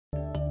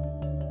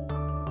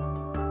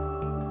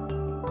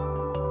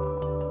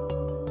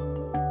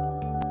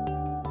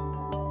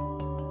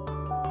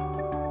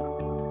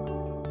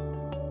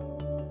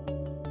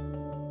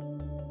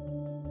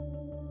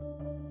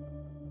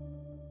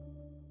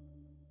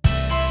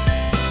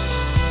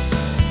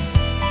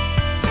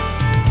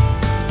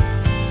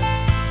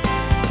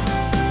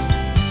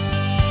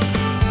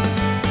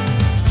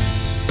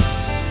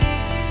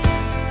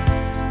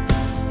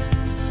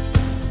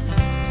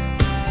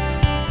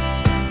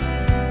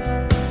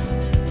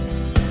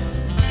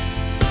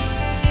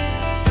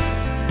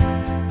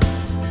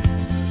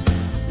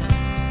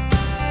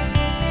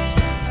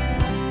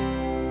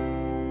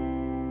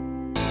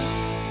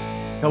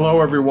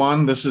Hello,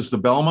 everyone. This is the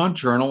Belmont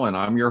Journal, and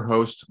I'm your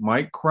host,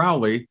 Mike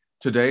Crowley,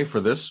 today for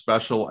this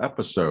special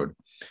episode.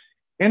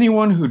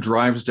 Anyone who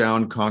drives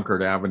down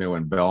Concord Avenue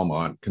in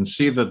Belmont can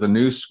see that the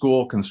new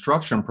school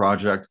construction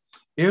project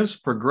is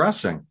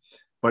progressing,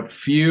 but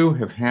few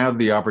have had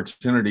the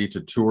opportunity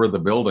to tour the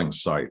building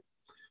site.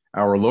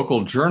 Our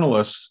local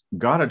journalists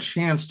got a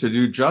chance to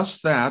do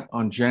just that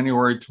on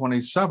January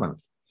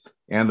 27th,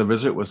 and the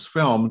visit was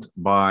filmed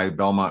by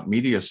Belmont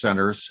Media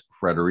Center's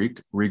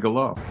Frederic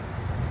Rigoleau.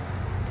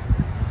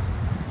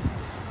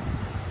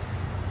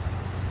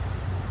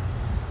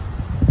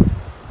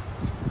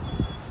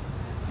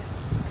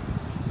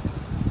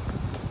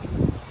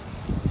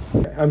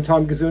 I'm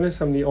Tom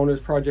Gazunas. I'm the owner's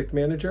project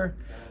manager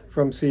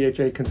from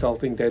CHA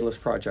Consulting Daedalus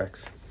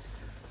Projects.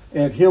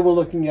 And here we're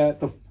looking at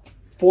the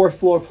 4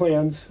 floor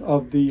plans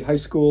of the high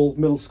school,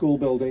 middle school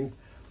building.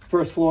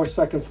 First floor,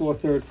 second floor,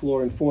 third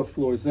floor, and fourth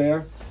floors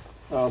there.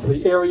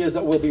 The areas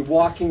that we'll be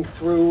walking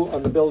through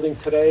on the building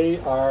today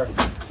are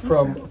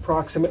from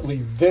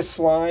approximately this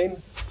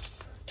line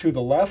to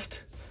the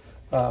left.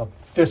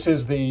 This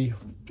is the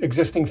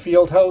existing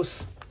field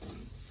house,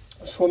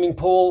 swimming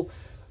pool,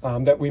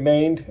 that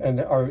remained and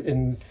are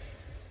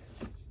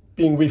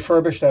being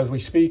refurbished as we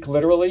speak,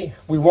 literally.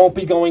 We won't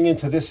be going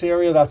into this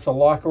area. That's the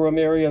locker room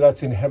area.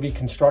 That's in heavy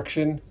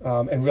construction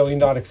and really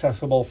not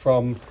accessible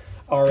from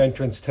our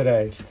entrance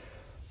today.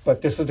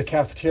 But this is the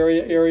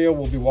cafeteria area.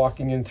 We'll be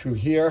walking in through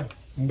here.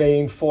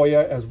 Main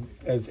foyer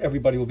as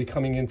everybody will be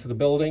coming into the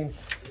building.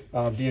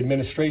 The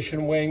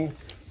administration wing.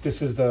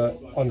 This is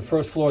on the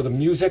first floor, the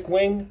music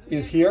wing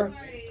is here.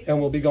 And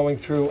we'll be going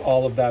through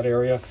all of that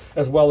area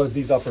as well as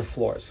these upper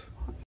floors.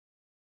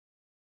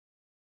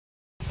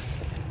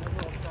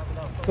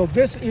 So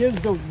this is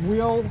the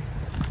real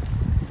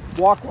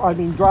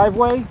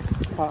driveway.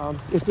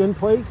 It's in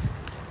place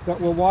that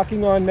we're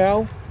walking on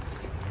now.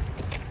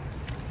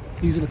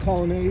 These are the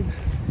colonnades.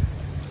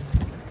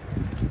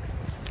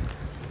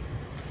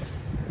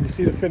 You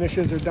see the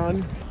finishes are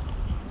done.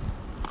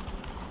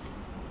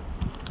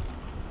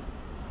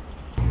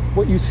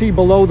 What you see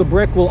below the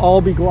brick will all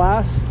be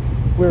glass.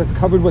 Where it's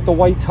covered with the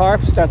white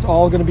tarps, that's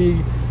all going to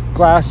be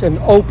glass and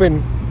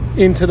open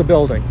into the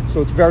building.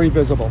 So it's very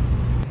visible.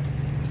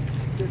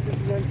 This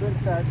is the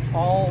entrance that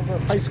all the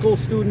high school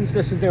students,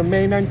 this is their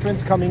main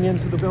entrance coming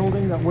into the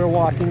building that we're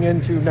walking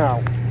into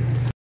now.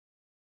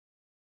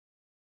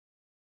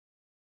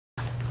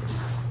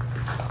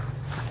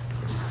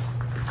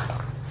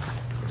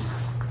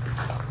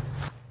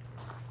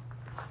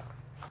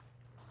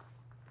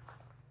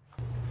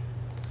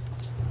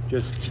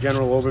 Just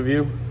general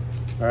overview.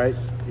 All right,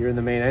 you're in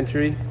the main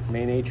entry,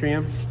 main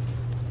atrium.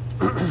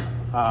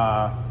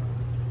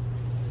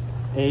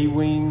 A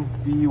wing,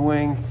 B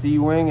wing, C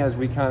wing as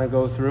we kind of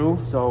go through.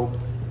 So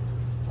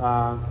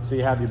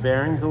you have your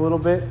bearings a little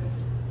bit.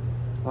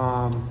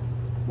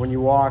 When you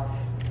walk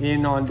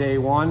in on day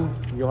one,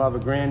 you'll have a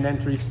grand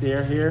entry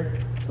stair here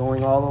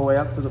going all the way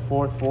up to the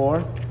 4th floor.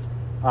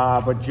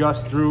 But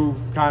just through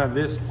kind of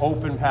this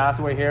open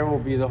pathway here will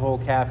be the whole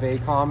cafe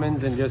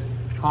commons and just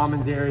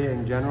commons area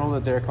in general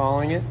that they're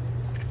calling it.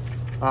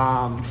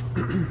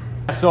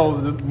 So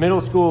the middle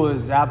school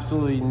is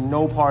absolutely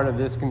no part of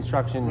this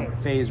construction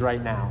phase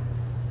right now.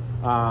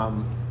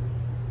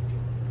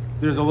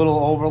 There's a little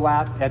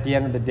overlap at the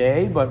end of the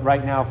day, but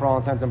right now, for all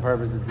intents and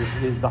purposes, this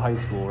is the high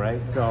school,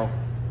 right? So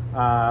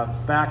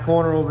back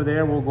corner over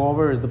there we'll go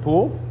over is the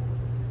pool.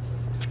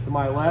 To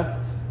my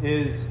left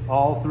is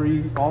all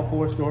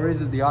 4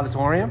 stories is the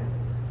auditorium.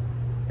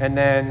 And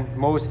then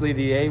mostly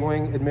the A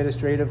wing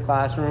administrative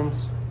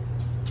classrooms.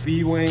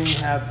 B wing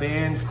have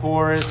band,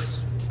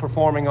 chorus,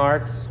 performing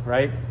arts,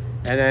 right?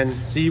 And then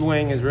C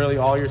wing is really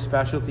all your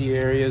specialty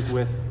areas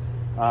with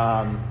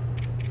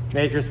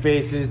maker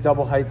spaces,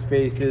 double height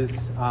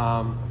spaces,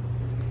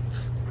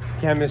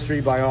 chemistry,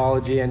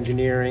 biology,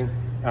 engineering,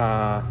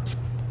 that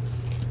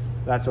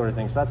sort of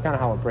thing. So that's kind of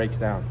how it breaks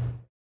down.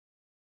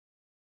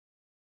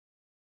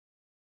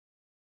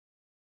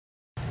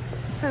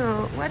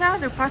 So what are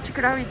the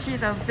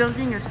particularities of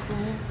building a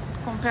school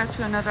compared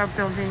to another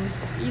building?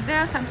 Is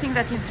there something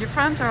that is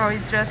different, or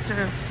is just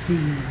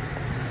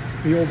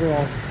the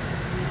overall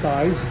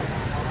size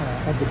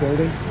of the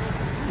building?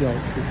 You know,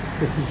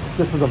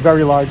 this is a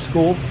very large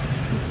school,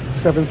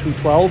 7 through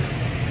 12.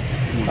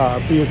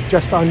 Be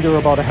just under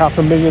about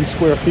 500,000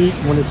 square feet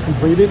when it's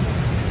completed,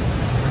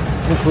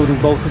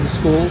 including both of the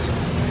schools.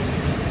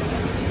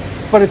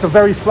 But it's a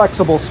very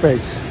flexible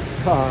space.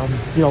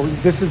 You know,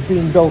 this is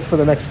being built for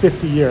the next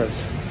 50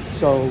 years.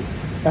 So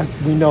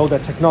we know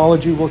that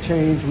technology will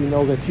change, we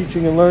know that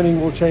teaching and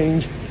learning will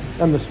change,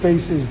 and the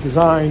space is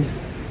designed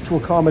to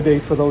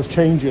accommodate for those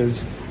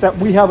changes that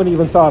we haven't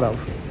even thought of,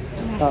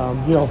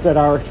 you know, that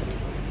our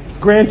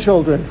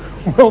grandchildren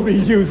will be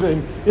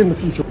using in the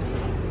future.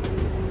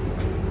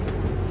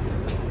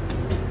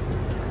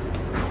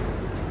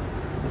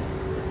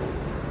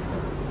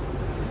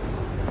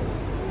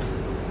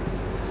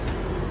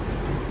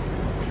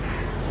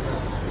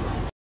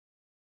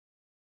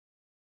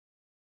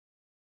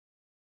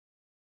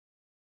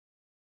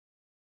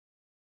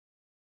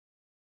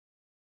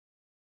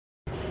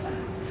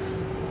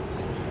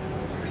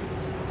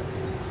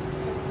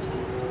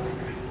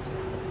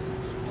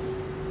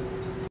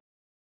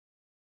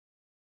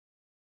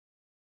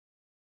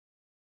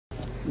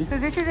 So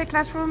this is a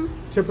classroom?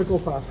 Typical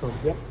classroom,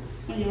 yep.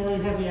 And you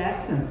already have the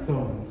accents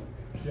going.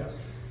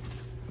 Yes.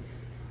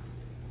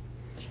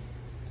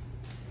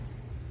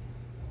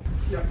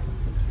 Yep.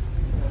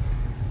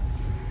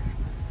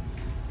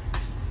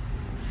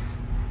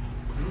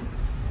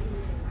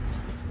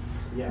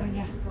 Yeah. Oh,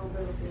 yeah.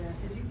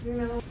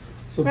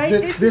 So Right,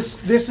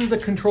 this is the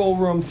control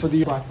room for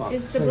the black box.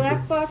 Is the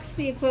black box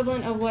the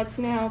equivalent of what's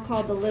now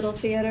called the Little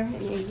Theater in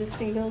the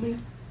existing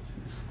building?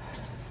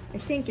 I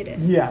think it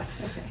is.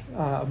 Yes.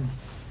 Okay.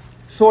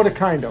 Sort of,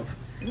 kind of.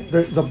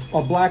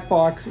 A black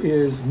box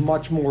is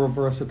much more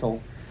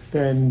versatile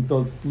than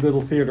the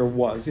Little Theater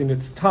was. In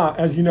its time,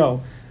 as you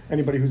know,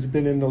 anybody who's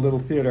been in the Little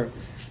Theater,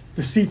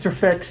 the seats are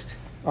fixed,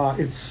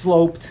 it's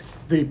sloped,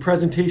 the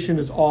presentation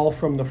is all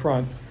from the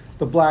front.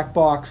 The black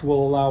box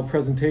will allow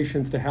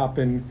presentations to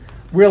happen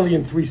really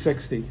in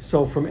 360.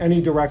 So from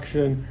any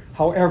direction,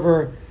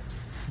 however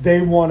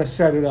they want to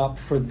set it up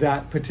for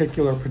that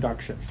particular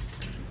production.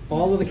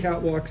 All of the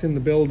catwalks in the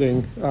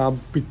building,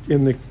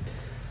 in the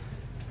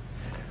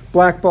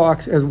black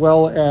box as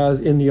well as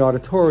in the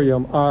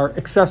auditorium, are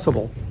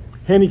accessible,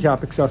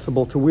 handicap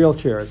accessible to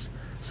wheelchairs.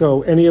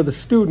 So any of the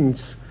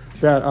students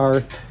that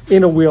are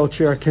in a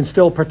wheelchair can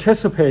still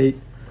participate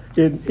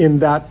in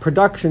that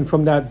production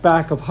from that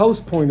back of house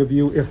point of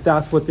view if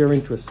that's what their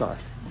interests are.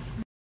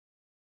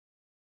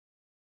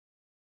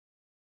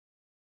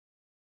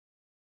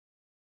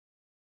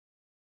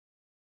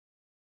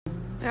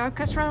 The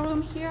orchestra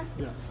room here?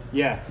 Yes,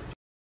 Yeah.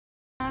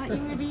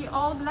 It will be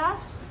all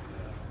glass?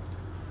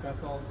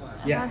 that's all glass.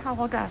 Yes.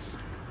 All glass.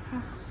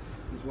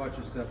 Just watch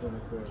your step on the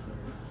course.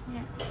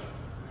 Yeah.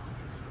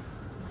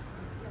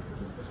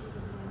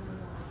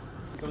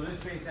 So this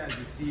space, as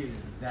you see, is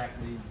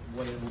exactly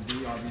what it will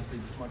be. Obviously,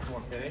 just much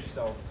more finished.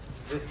 So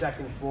this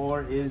second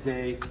floor is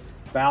a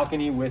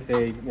balcony with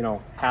a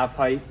half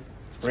height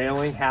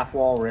railing, half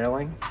wall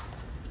railing,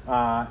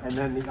 and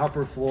then the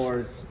upper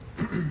floors,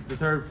 the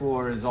third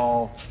floor is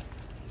all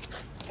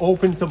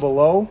open to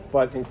below,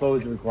 but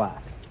enclosed with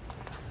glass.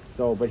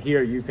 So, but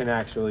here you can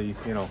actually,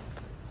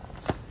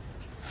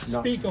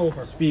 Speak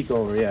over. speak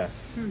over, yeah.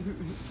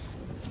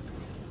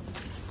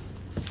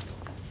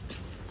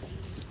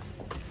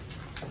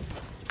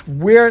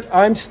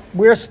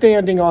 We're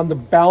standing on the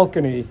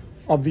balcony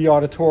of the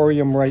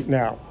auditorium right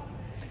now.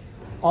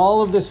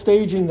 All of the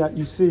staging that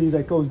you see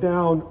that goes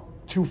down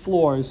 2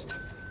 floors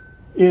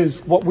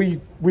is what we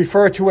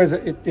refer to as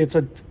it's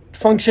a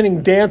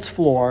functioning dance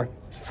floor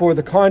for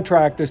the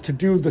contractors to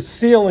do the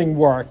ceiling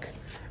work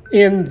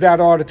in that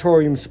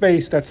auditorium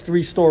space that's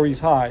 3 stories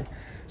high.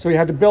 So we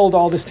had to build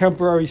all this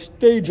temporary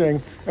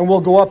staging, and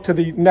we'll go up to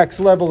the next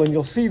level and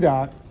you'll see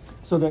that,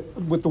 so that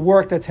with the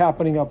work that's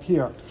happening up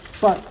here.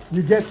 But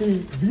you get the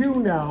view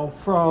now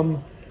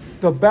from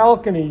the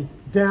balcony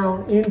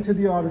down into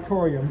the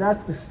auditorium.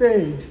 That's the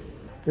stage,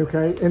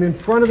 okay? And in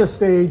front of the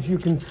stage, you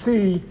can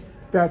see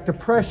that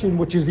depression,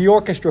 which is the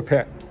orchestra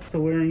pit. So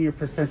where in your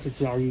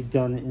percentage are you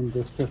done in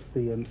this, just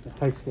the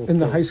high school? In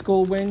the space? high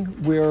school wing,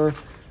 we're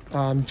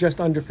just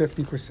under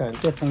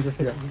 50%. Just under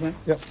 50%?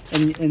 Yep.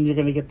 And you're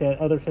gonna get that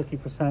other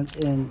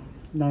 50% in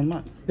 9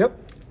 months? Yep.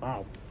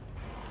 Wow.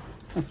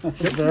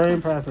 Very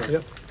impressive.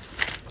 Yep.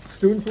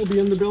 Students will be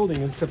in the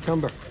building in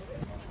September.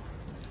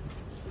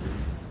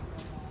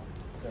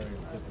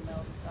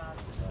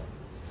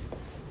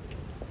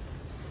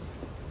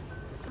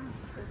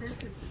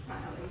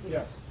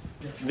 Yes.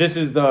 This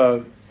is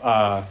the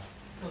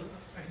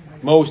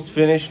most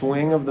finished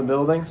wing of the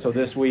building. So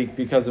this week,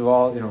 because of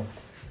all,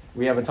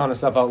 we have a ton of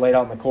stuff laid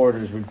out in the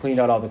corridors. We've cleaned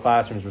out all the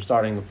classrooms. We're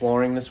starting the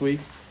flooring this week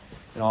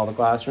in all the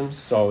classrooms.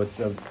 So it's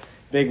a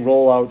big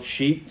rollout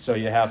sheet. So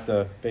you have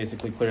to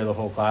basically clear the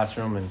whole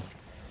classroom and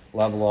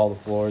level all the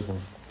floors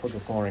and put the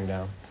flooring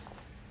down.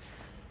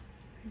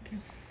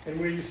 And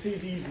where you see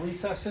these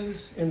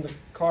recesses in the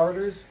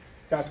corridors,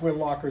 that's where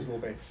lockers will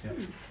be. Yep.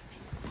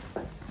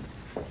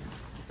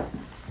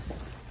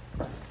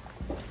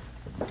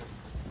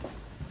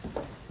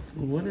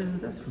 What is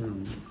this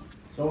room?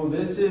 So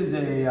this is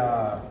a,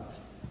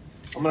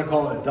 I'm gonna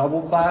call it a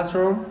double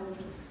classroom,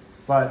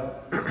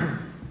 but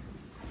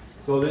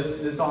so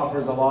this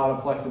offers a lot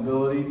of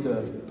flexibility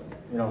to,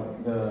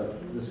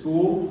 the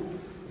school.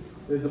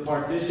 There's a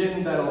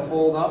partition that'll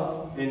fold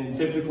up and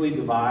typically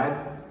divide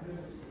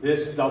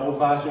this double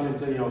classroom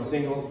into,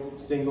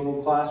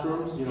 single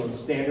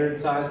classrooms,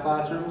 standard size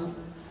classrooms.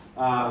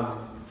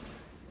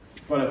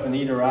 But if a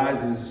need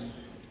arises,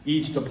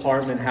 each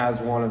department has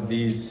one of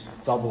these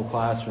double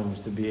classrooms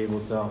to be able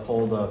to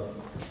hold a,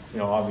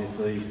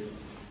 obviously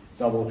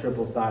double,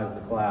 triple size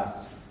the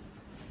class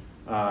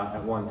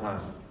at one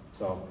time.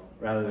 So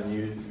rather than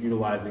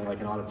utilizing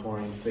like an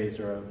auditorium space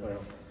or a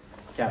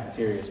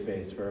cafeteria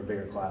space for a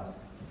bigger class.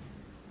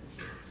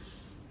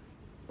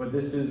 But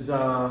this is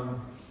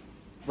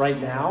right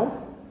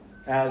now,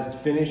 as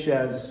finished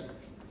as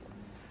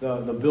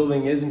the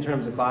building is in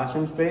terms of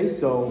classroom space.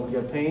 So you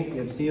have paint,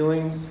 you have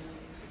ceilings,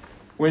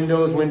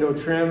 windows, window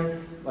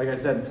trim. Like I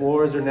said,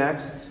 floors are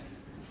next.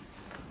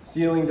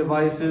 Ceiling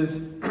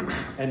devices,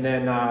 and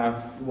then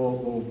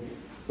we'll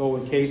go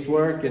with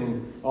casework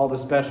and all the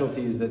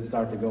specialties that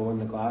start to go in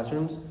the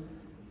classrooms.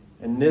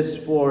 And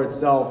this floor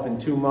itself in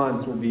 2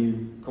 months will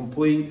be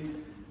complete,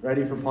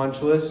 ready for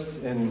punch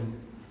list, and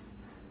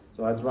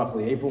so that's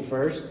roughly April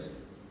 1st.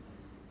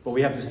 But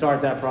we have to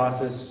start that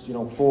process,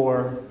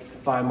 4 to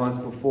 5 months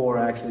before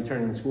actually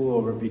turning the school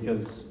over,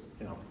 because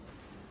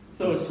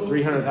So it's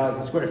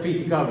 300,000 square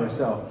feet to cover.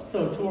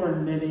 So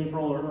toward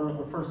mid-April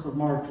or 1st of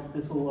March,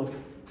 this will look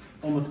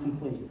almost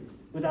complete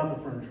without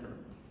the furniture.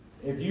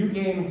 If you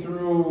came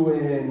through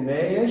in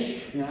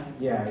May-ish,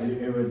 Yeah.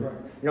 it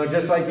would,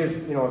 just like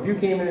if you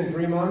came in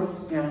 3 months,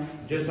 Yeah.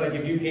 just like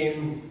if you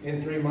came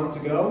in 3 months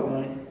ago,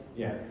 Right.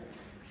 yeah.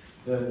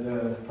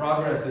 The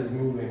progress is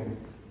moving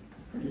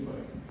pretty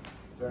quick,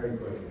 very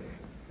quick.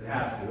 It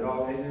has to.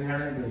 It's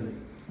inherently,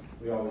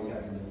 we always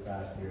have to move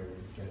fast here with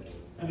the schedule.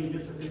 I mean,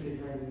 just to think that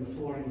you're having the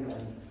flooring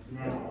done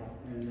now,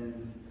 and then,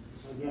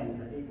 again,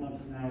 8 months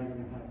from now, you're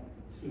gonna have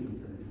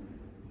students in it.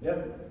 Yep.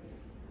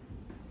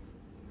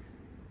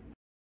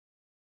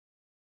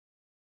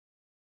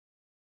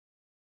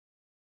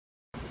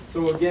 So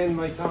again,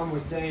 like Tom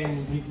was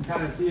saying, you can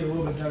kind of see it a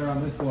little bit better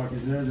on this floor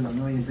because there isn't a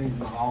million things in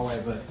the hallway,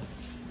 but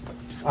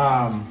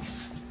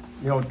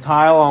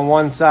tile on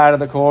one side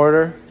of the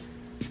corridor,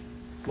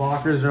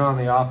 lockers are on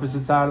the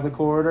opposite side of the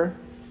corridor,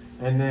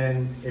 and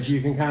then if you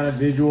can kind of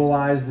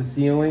visualize the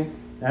ceiling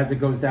as it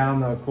goes down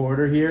the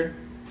corridor here,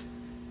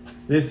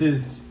 this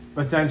is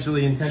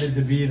essentially intended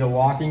to be the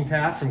walking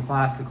path from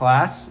class to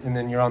class, and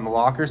then you're on the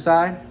locker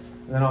side.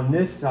 And then on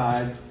this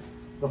side,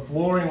 the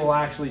flooring will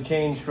actually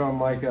change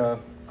from like a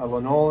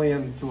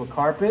linoleum to a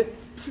carpet,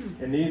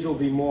 and these will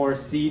be more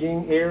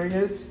seating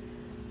areas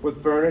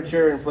with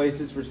furniture and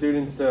places for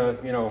students to,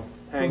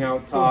 hang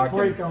out, talk. Those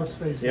breakout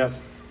spaces. Yep.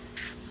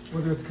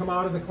 Whether it's come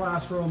out of the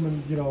classroom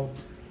and,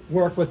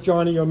 work with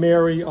Johnny or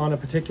Mary on a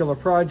particular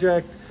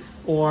project,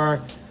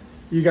 or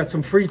you got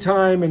some free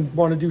time and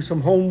want to do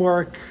some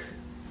homework,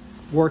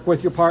 work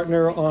with your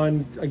partner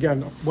on,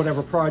 again,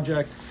 whatever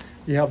project,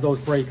 you have those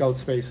breakout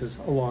spaces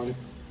along.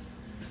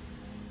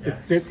 Yeah.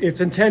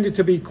 It's intended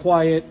to be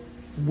quiet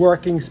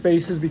working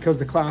spaces because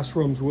the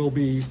classrooms will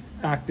be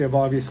active,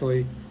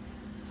 obviously,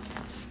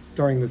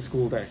 during the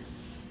school day.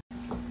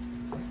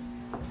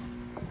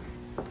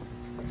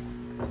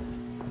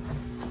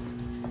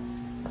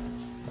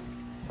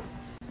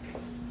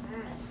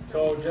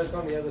 So just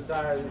on the other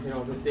side,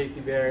 the safety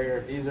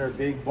barrier, these are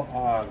big, we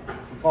call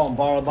them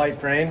borrowed light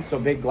frames, so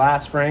big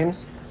glass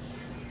frames.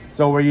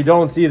 So where you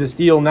don't see the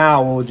steel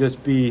now will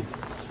just be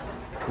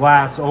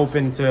glass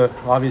open to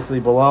obviously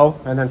below,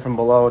 and then from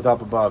below to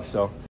up above.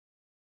 So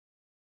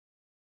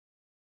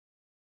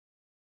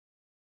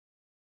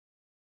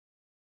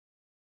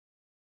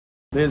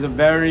there's a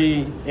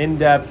very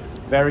in-depth,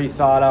 very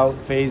thought-out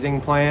phasing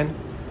plan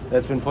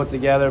that's been put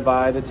together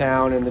by the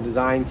town and the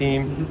design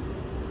team.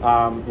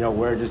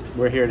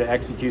 We're here to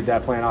execute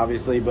that plan,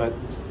 obviously, but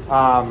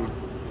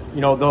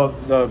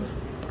the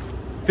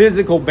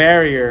physical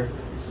barrier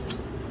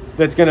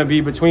that's going to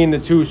be between the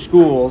two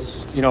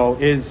schools,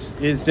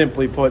 is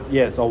simply put,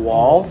 yes, a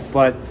wall,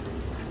 but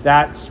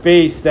that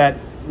space that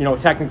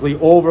technically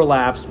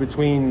overlaps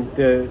between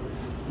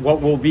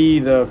what will be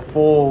the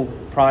full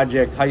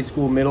project high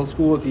school, middle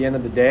school at the end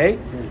of the day.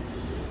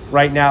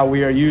 Right now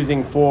we are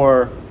using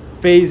for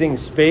phasing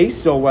space,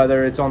 so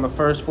whether it's on the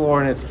first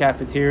floor and it's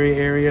cafeteria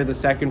area, the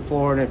second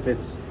floor, and if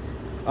it's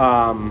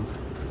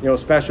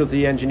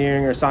specialty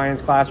engineering or science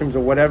classrooms or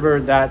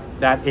whatever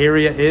that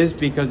area is,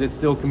 because it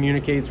still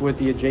communicates with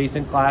the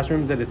adjacent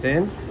classrooms that it's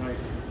in. Right.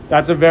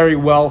 That's a very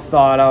well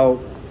thought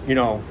out,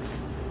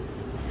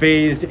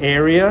 phased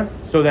area,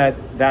 so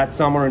that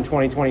summer in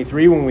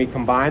 2023, when we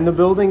combine the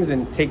buildings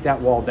and take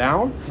that wall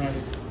down,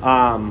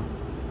 right.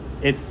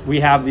 We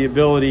have the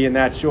ability in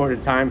that shorter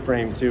time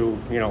frame to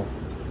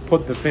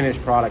put the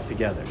finished product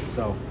together.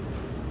 So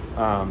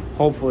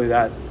hopefully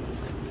that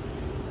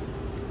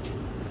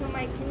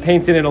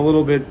paints it in a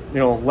little bit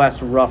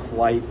less rough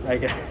light, I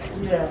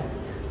guess. Yeah.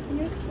 Can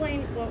you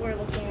explain what we're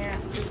looking at?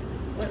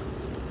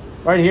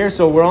 Right here,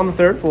 so we're on the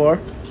 3rd floor.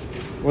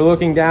 We're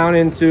looking down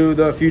into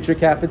the future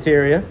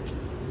cafeteria.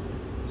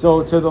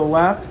 So to the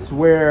left,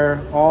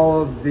 where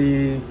all of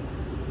the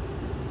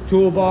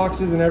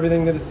toolboxes and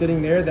everything that is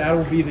sitting there, that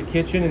will be the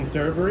kitchen and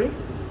servery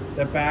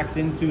that backs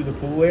into the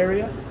pool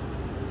area.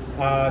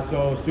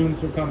 So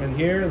students will come in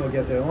here, they'll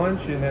get their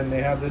lunch, and then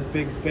they have this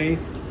big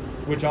space,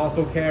 which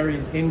also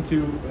carries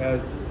into,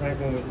 as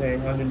Franklin was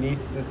saying, underneath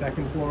the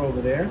 2nd floor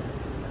over there.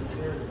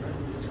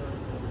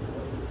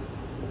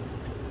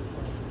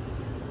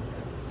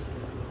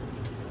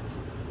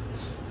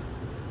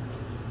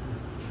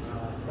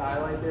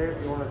 Skylight there,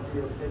 if you want to see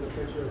take a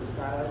picture of the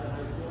skylight in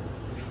high school.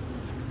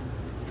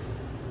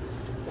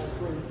 That's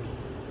where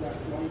that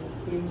light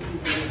thing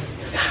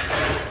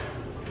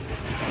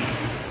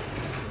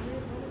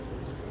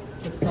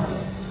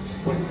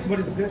What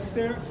is this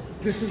stair?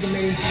 This is the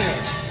main stair.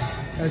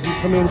 As you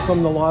come in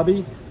from the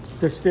lobby,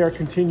 the stair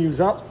continues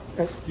up.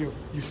 You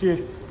see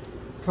it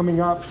coming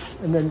up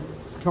and then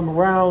come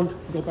around,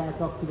 go back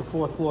up to the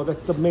 4th floor.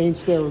 That's the main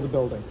stair of the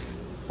building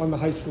on the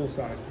high school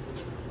side.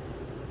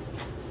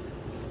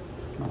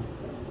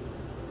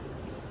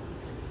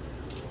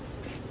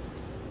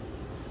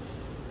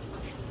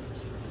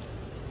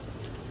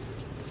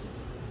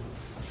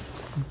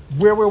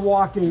 Where we're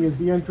walking is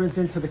the entrance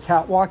into the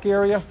catwalk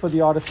area for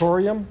the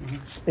auditorium.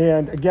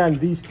 And again,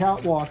 these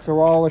catwalks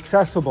are all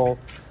accessible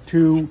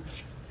to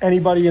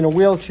anybody in a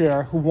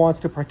wheelchair who wants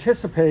to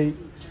participate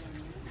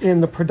in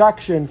the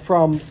production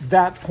from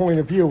that point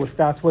of view, if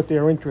that's what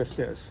their interest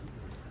is.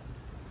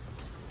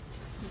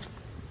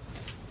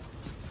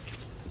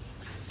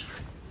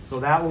 So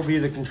that will be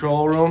the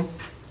control room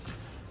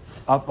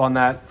up on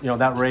that,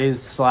 that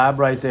raised slab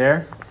right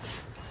there.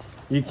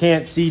 You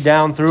can't see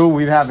down through.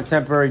 We have a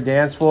temporary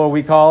dance floor,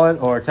 we call it,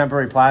 or a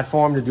temporary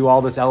platform to do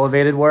all this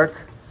elevated work,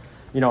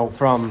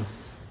 from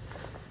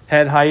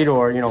head height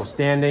or,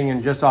 standing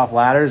and just off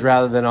ladders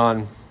rather than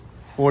on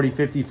 40,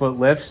 50-foot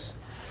lifts.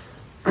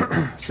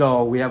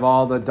 So we have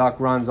all the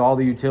duct runs, all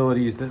the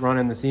utilities that run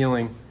in the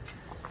ceiling,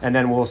 and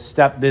then we'll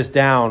step this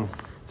down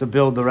to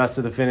build the rest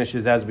of the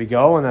finishes as we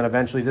go. And then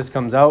eventually this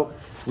comes out,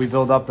 we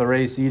build up the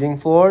raised seating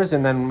floors,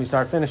 and then we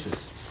start finishes.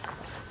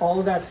 All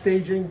of that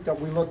staging that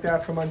we looked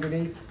at from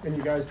underneath, and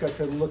you guys got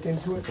to look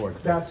into it,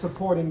 that's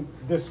supporting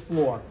this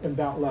floor and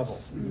that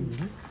level.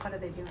 What are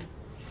they doing?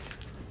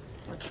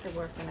 What's the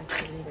work and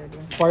activity they're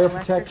doing? Fire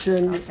Electric?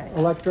 protection, Okay.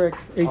 electric,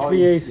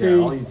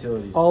 HVAC, all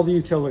utilities. all the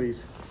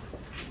utilities.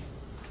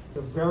 It's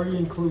a very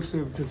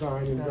inclusive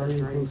design and very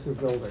inclusive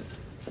building.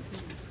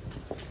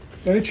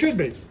 And it should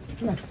be.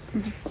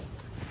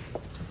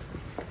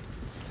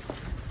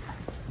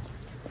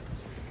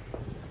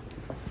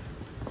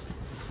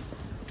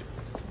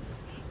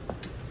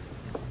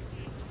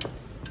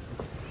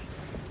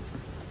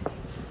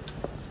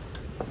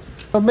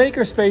 The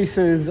maker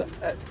spaces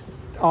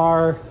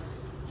are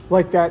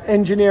like that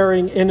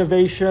engineering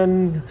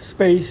innovation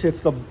space. It's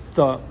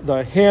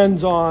the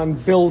hands-on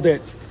build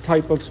it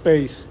type of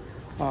space,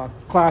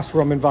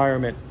 classroom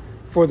environment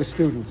for the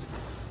students.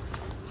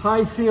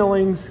 High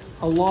ceilings,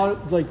 a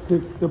lot like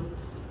the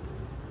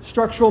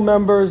structural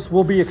members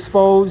will be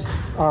exposed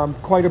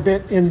quite a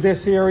bit in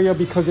this area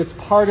because it's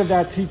part of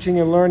that teaching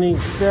and learning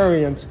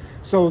experience.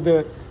 So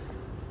the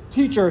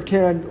teacher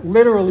can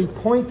literally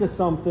point to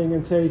something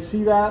and say,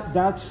 see that?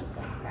 That's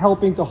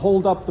helping to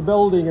hold up the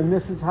building, and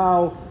this is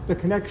how the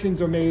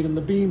connections are made, and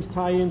the beams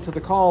tie into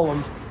the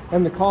columns,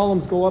 and the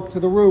columns go up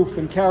to the roof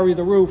and carry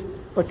the roof,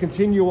 but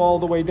continue all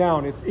the way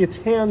down. It's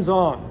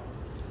hands-on.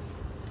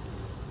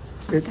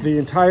 The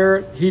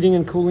entire heating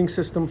and cooling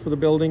system for the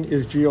building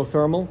is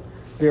geothermal.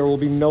 There will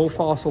be no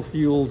fossil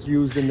fuels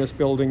used in this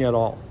building at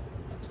all.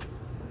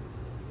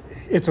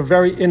 It's a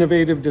very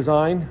innovative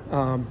design.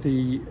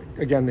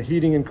 Again, the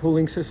heating and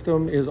cooling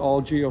system is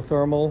all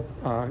geothermal,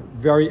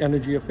 very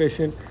energy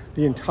efficient.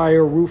 The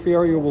entire roof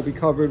area will be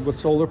covered with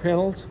solar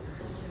panels,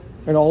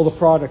 and all the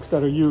products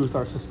that are used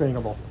are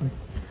sustainable.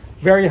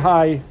 Very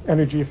high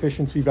energy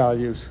efficiency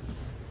values.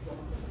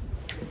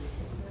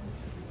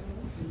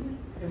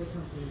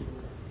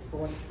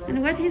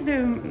 And what is the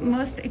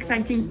most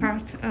exciting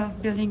part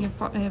of building a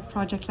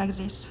project like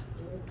this?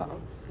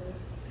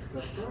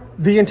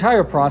 The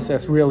entire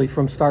process, really,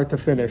 from start to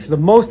finish. The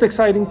most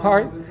exciting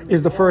part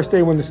is the first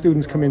day when the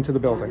students come into the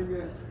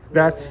building.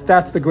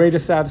 That's the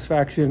greatest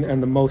satisfaction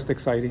and the most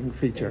exciting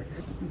feature.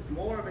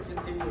 More of a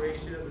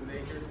continuation of the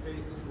maker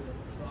spaces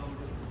that Tom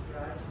just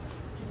described.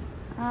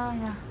 Oh,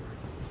 yeah.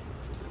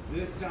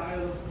 This side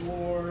of the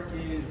floor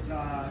is,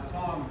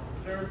 Tom,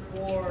 third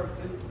floor,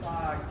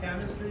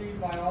 chemistry,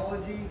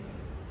 biology.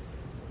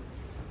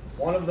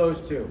 One of those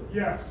two.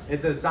 Yes.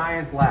 It's a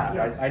science lab.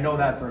 Yes. I know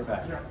that for a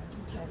fact. Yeah.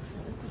 This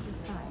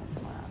is a science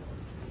lab.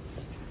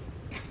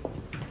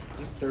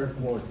 Third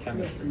floor is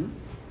chemistry.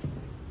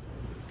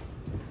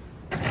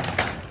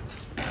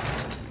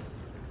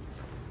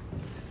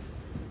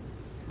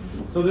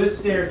 So this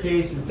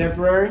staircase is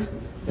temporary.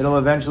 It'll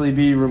eventually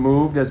be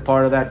removed as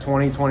part of that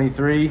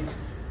 2023,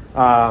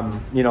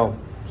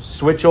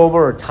 switch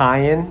over or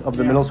tie-in of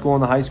the middle school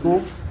and the high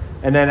school.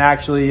 And then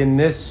actually in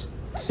this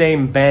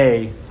same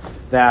bay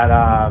that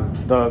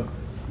the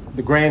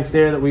grand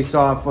stair that we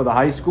saw for the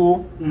high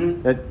school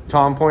that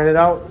Tom pointed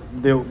out,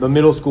 the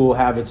middle school will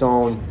have its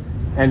own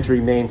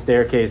entry main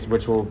staircase,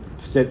 which will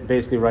sit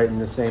basically right in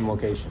the same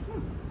location.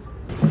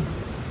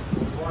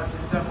 Watch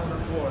your step on the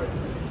board.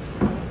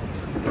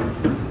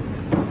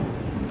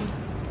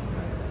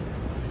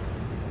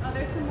 Oh,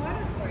 there's some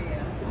water for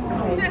you.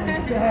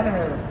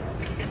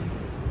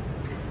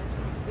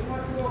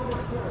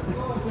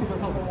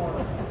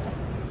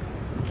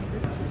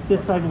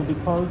 This side will be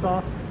closed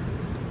off.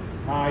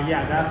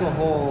 Yeah, that's a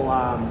whole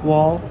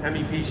Wall.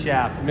 MEP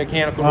shaft,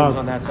 mechanical rooms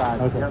on that side.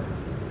 Okay. Yep.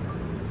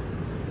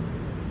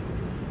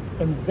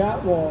 And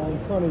that wall in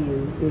front of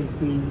you is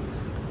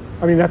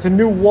that's a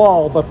new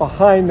wall, but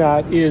behind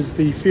that is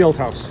the field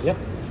house. Yep.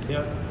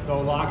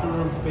 So locker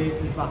room space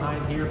is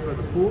behind here for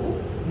the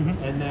pool,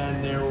 and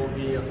then there will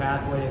be a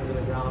pathway into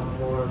the ground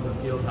floor of the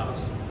field house.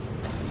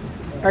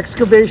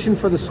 Excavation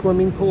for the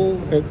swimming pool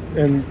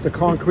and the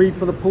concrete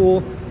for the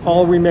pool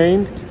all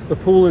remained. The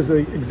pool is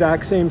the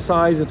exact same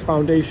size. Its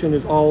foundation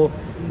was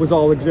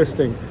all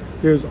existing.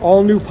 There's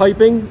all new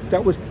piping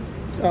that was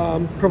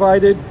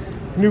provided,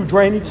 new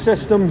drainage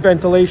system,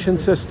 ventilation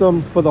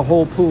system for the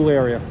whole pool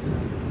area.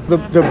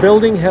 The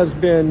building has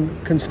been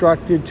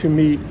constructed to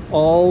meet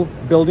all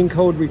building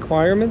code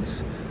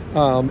requirements,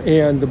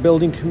 and the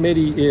building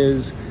committee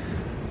is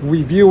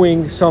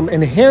reviewing some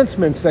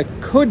enhancements that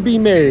could be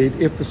made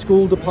if the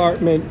school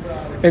department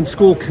and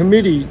school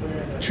committee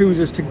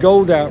chooses to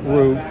go that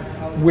route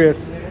with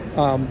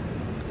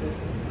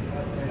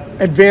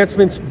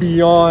advancements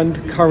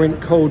beyond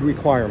current code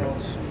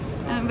requirements.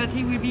 But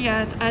it will be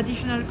at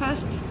additional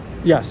cost?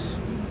 Yes,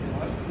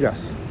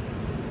 yes.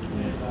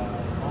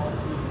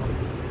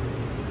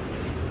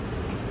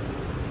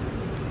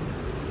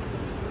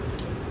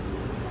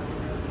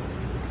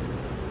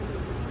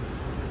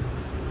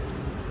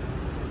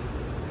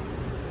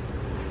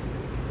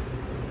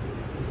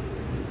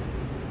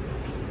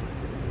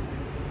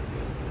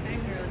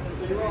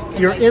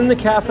 You're in the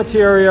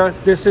cafeteria.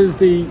 This is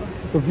the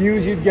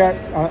views you'd get.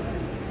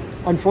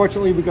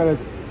 Unfortunately, we got a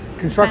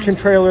construction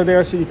trailer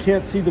there, so you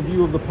can't see the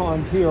view of the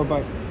pond here,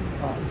 but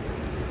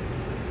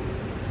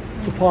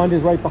the pond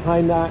is right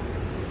behind that.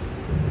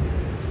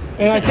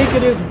 And I think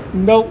it is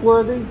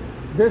noteworthy,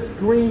 this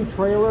green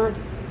trailer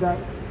that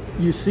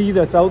you see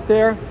that's out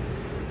there,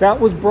 that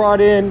was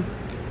brought in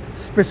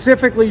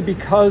specifically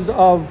because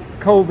of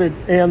COVID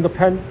and the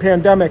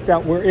pandemic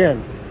that we're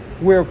in.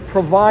 We're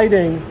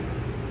providing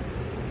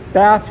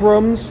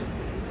bathrooms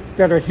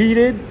that are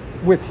heated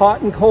with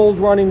hot and cold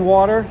running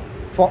water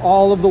for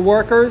all of the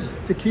workers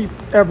to keep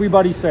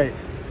everybody safe.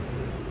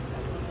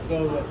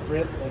 So the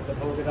frit, like the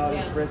polka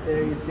dot frit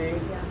there you see,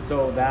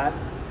 so that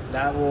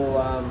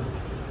will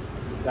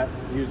that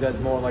used as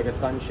more like a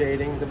sun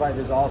shading device.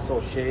 There's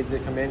also shades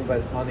that come in,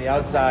 but on the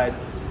outside,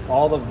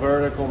 all the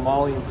vertical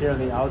mullions here on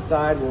the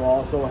outside will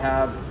also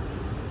have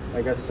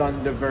like a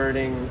sun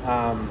diverting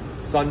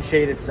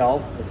sunshade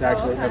itself. It's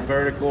actually a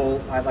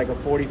vertical at like a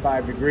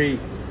 45-degree.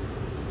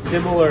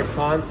 Similar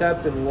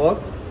concept and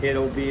look.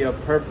 It'll be a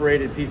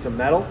perforated piece of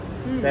metal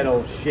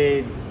that'll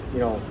shade,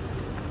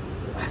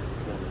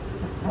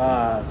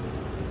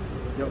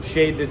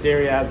 shade this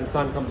area as the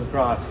sun comes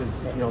across.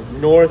 Because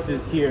north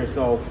is here,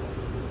 so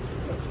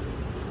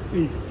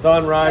east.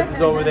 Sun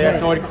rises over there,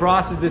 so it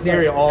crosses this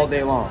area all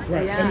day long.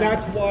 Right, and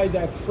that's why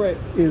that frit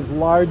is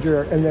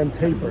larger and then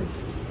tapers.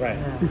 Right.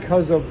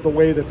 Because of the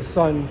way that the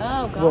sun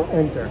will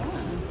enter.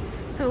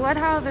 So what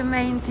are the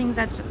main things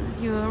that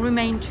you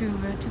remain to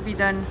be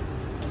done?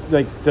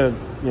 Like the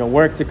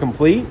work to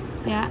complete.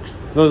 Yeah.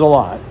 There's a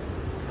lot.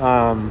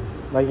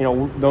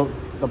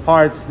 The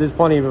parts. There's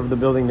plenty of the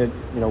building that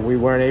we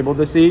weren't able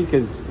to see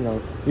because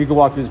you could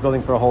walk through this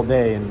building for a whole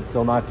day and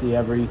still not see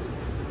every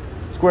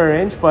square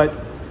inch. But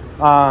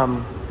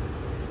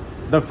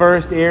the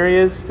first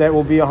areas that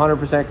will be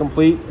 100%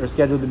 complete are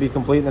scheduled to be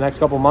complete in the next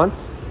couple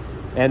months.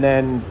 And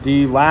then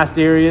the last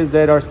areas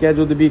that are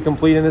scheduled to be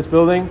complete in this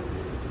building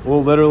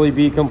will literally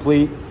be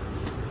complete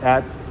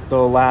at the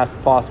last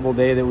possible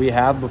day that we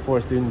have before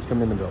students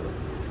come in the building.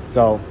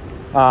 So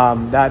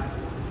that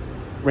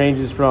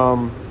ranges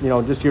from,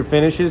 just your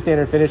finishes,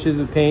 standard finishes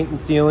with paint and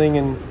ceiling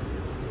and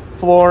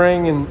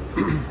flooring and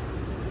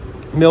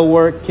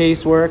millwork,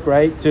 casework,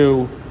 right?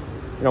 To,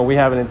 we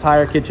have an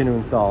entire kitchen to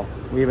install.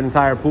 We have an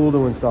entire pool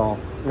to install.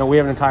 We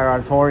have an entire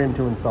auditorium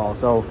to install.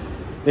 So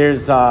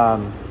there's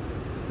a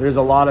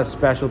lot of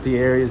specialty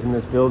areas in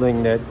this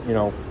building that,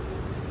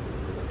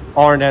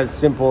 aren't as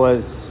simple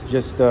as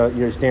just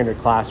your standard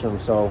classroom.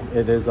 So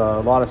it is a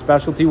lot of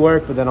specialty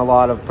work, but then a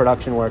lot of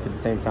production work at the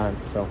same time.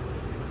 So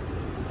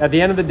at the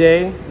end of the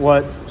day,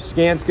 what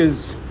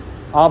Skanska's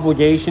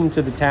obligation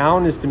to the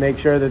town is to make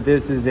sure that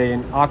this is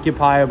an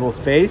occupiable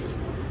space,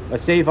 a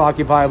safe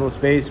occupiable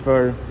space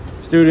for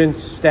students,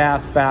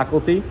 staff,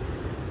 faculty.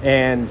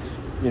 And,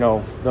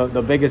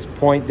 the biggest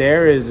point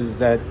there is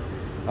that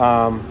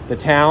the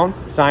town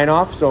sign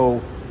off, so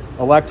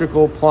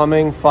electrical,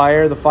 plumbing,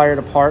 fire, the fire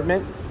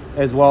department,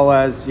 as well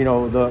as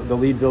the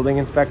lead building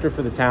inspector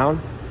for the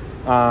town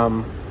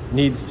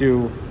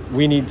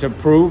we need to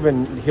prove,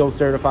 and he'll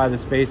certify the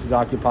space is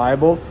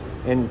occupiable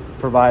and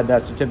provide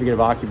that certificate of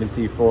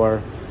occupancy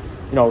for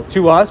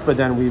to us, but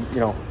then we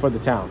for the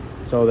town,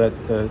 so that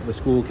the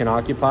school can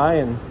occupy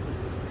and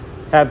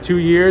have 2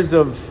 years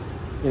of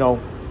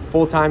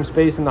full-time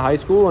space in the high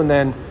school, and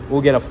then we'll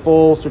get a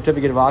full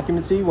certificate of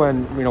occupancy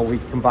when we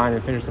combine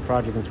and finish the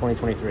project in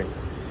 2023.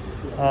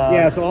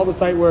 So all the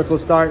site work will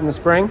start in the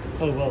spring.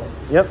 Oh, well.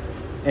 Yep.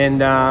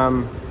 And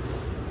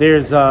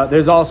there's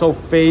also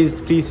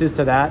phased pieces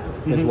to that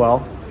as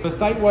well. The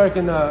site work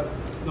and the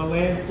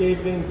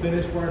landscaping,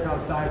 finish work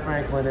outside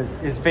Franklin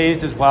is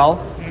phased as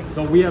well.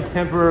 So we have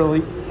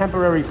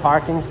temporary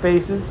parking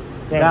spaces.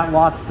 Right. That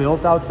lot's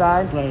built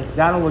outside. Right.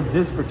 That'll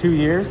exist for 2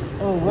 years.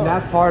 Oh, wow. And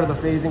that's part of the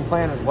phasing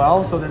plan as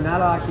well. So then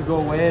that'll actually go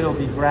away. It'll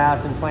be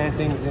grass and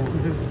plantings and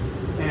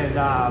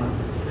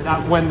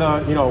that when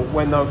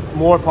the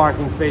more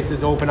parking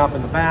spaces open up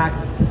in the back,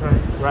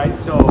 right?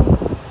 So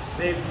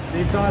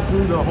they've thought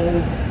through the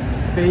whole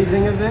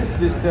phasing of this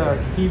just to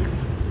keep,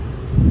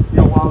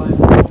 while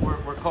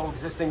we're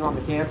coexisting on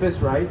the campus,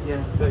 right?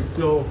 Yeah. They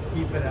still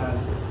keep it as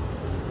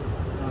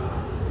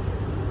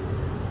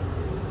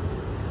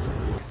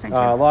Thank you.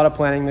 a lot of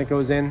planning that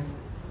goes in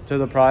to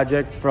the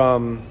project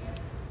from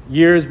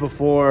years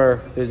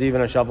before there's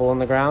even a shovel in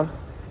the ground.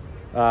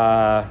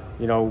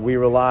 You know, we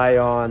rely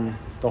on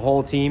the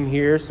whole team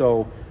here,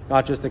 so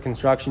not just the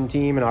construction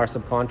team and our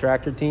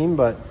subcontractor team,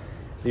 but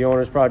the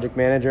owner's project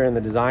manager and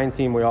the design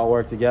team. We all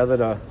work together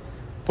to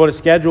put a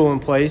schedule in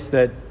place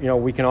that, you know,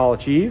 we can all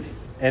achieve,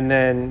 and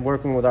then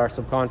working with our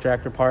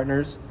subcontractor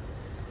partners,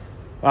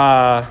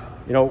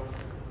 you know,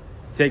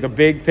 take a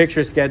big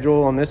picture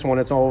schedule on this one.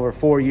 It's over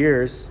 4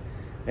 years,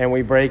 and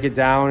we break it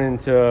down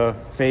into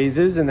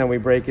phases, and then we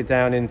break it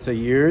down into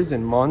years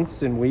and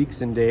months and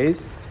weeks and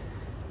days.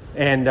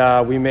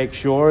 And we make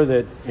sure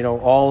that, you know,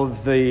 all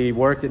of the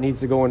work that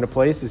needs to go into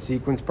place is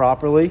sequenced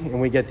properly,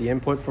 and we get the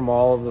input from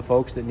all of the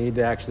folks that need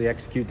to actually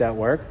execute that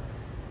work.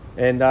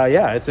 And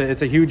yeah, it's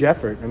a huge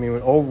effort. I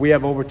mean, we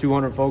have over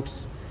 200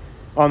 folks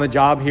on the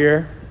job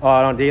here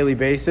on a daily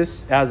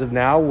basis. As of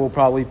now, we'll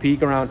probably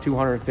peak around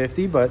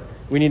 250, but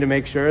we need to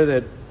make sure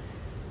that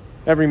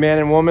every man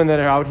and woman that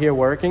are out here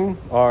working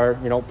are,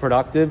 you know,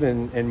 productive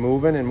and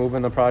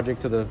moving the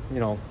project to the, you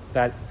know,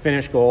 that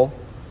finished goal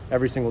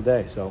every single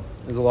day. So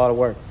there's a lot of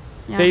work.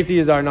 Yeah. Safety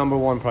is our number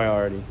one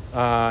priority.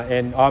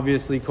 And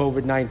obviously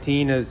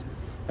COVID-19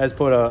 has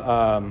put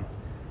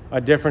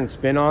a different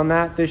spin on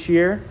that this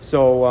year.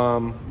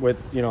 So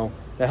with, you know,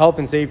 the health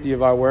and safety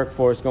of our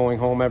workforce going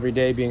home every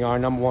day being our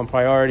number one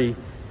priority,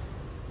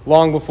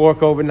 long before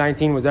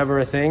COVID-19 was ever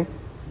a thing,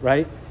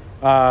 right?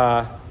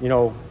 You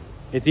know,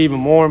 it's even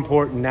more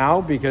important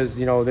now because,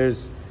 you know,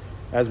 there's,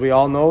 as we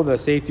all know, the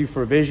safety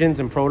provisions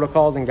and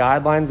protocols and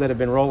guidelines that have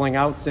been rolling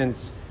out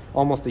since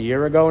almost a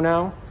year ago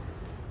now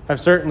have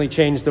certainly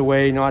changed the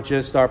way not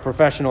just our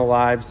professional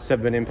lives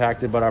have been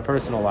impacted, but our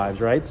personal lives,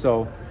 right?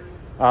 So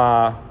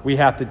we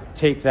have to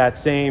take that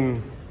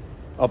same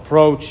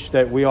approach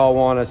that we all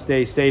want to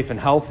stay safe and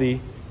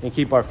healthy and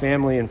keep our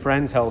family and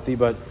friends healthy,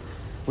 but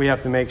we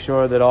have to make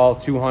sure that all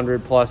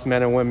 200 plus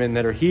men and women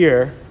that are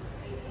here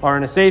are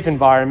in a safe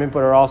environment, but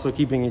are also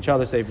keeping each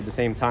other safe at the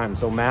same time.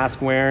 So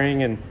mask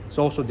wearing and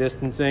social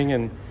distancing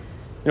and,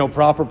 you know,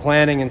 proper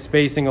planning and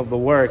spacing of the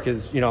work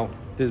is, you know,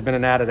 there's been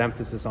an added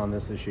emphasis on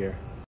this year.